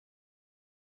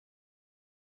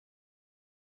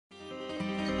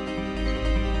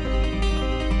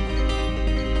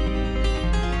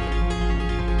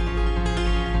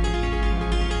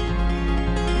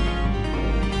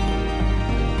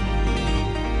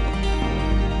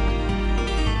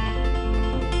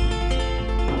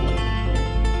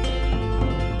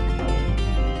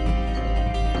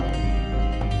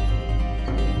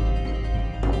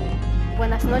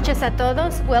noches a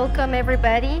todos. Welcome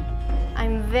everybody.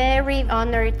 I'm very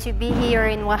honored to be here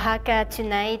in Oaxaca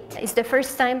tonight. It's the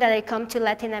first time that I come to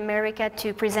Latin America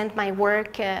to present my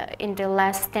work in the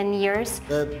last 10 years.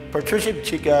 The Patricia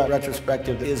Chica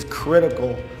retrospective is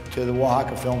critical to the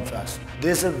Oaxaca FilmFest.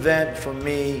 This event for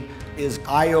me is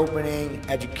eye-opening,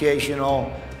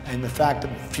 educational, and the fact of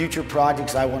future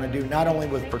projects I want to do, not only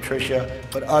with Patricia,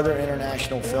 but other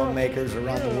international filmmakers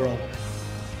around the world.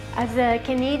 As a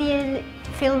Canadian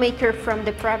filmmaker from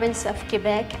the province of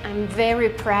Quebec, I'm very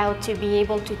proud to be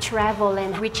able to travel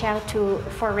and reach out to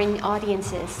foreign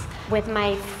audiences. With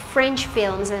my French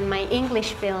films and my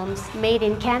English films made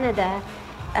in Canada,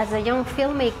 as a young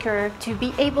filmmaker, to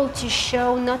be able to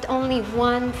show not only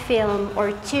one film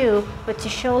or two, but to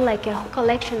show like a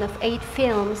collection of 8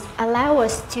 films, allow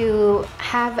us to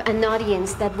have an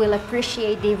audience that will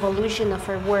appreciate the evolution of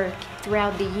our work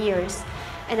throughout the years.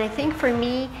 And I think for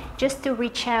me, just to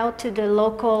reach out to the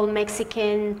local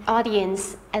Mexican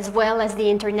audience as well as the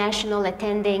international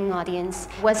attending audience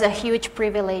was a huge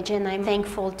privilege, and I'm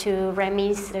thankful to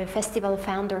Ramiz, the festival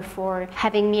founder, for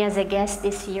having me as a guest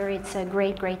this year. It's a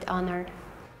great, great honor.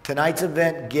 Tonight's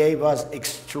event gave us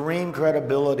extreme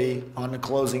credibility on the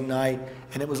closing night,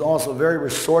 and it was also very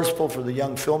resourceful for the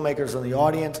young filmmakers in the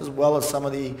audience as well as some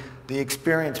of the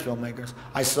experienced filmmakers.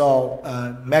 I saw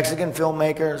Mexican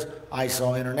filmmakers, I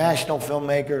saw international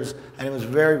filmmakers, and it was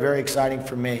very, very exciting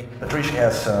for me. Patricia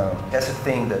has a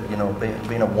thing that, you know,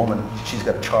 being a woman, she's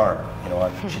got charm. You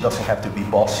know, she doesn't have to be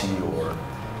bossy or,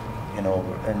 you know,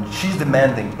 and she's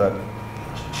demanding, but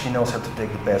she knows how to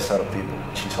take the best out of people.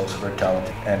 She's also very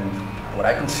talented. And what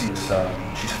I can see is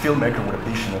she's a filmmaker with a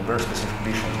vision, a very specific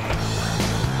vision.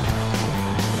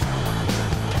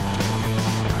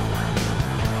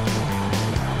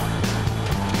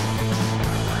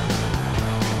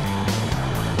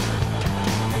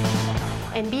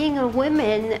 And being a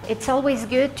woman, it's always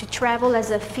good to travel as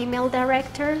a female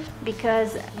director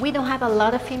because we don't have a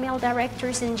lot of female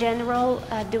directors in general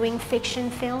doing fiction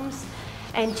films.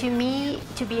 And to me,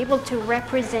 to be able to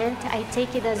represent, I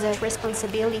take it as a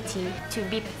responsibility to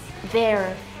be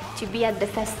there, to be at the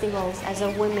festivals as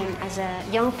a woman, as a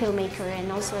young filmmaker,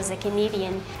 and also as a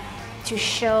Canadian, to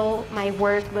show my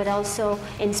work, but also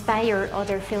inspire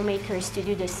other filmmakers to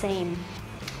do the same.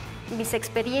 Mis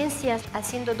experiencias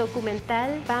haciendo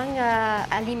documental van a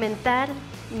alimentar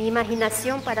mi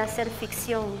imaginación para hacer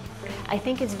ficción. I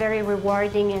think it's very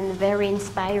rewarding and very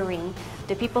inspiring.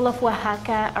 The people of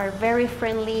Oaxaca are very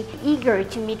friendly, eager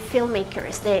to meet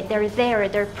filmmakers. They're there,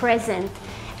 they're present.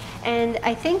 And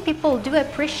I think people do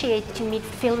appreciate to meet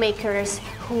filmmakers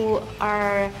who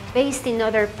are based in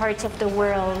other parts of the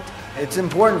world. It's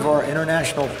important for our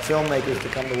international filmmakers to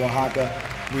come to Oaxaca.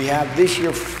 We have this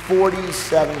year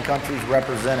 47 countries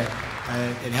represented.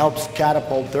 It helps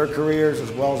catapult their careers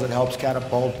as well as it helps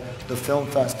catapult the film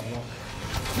festival.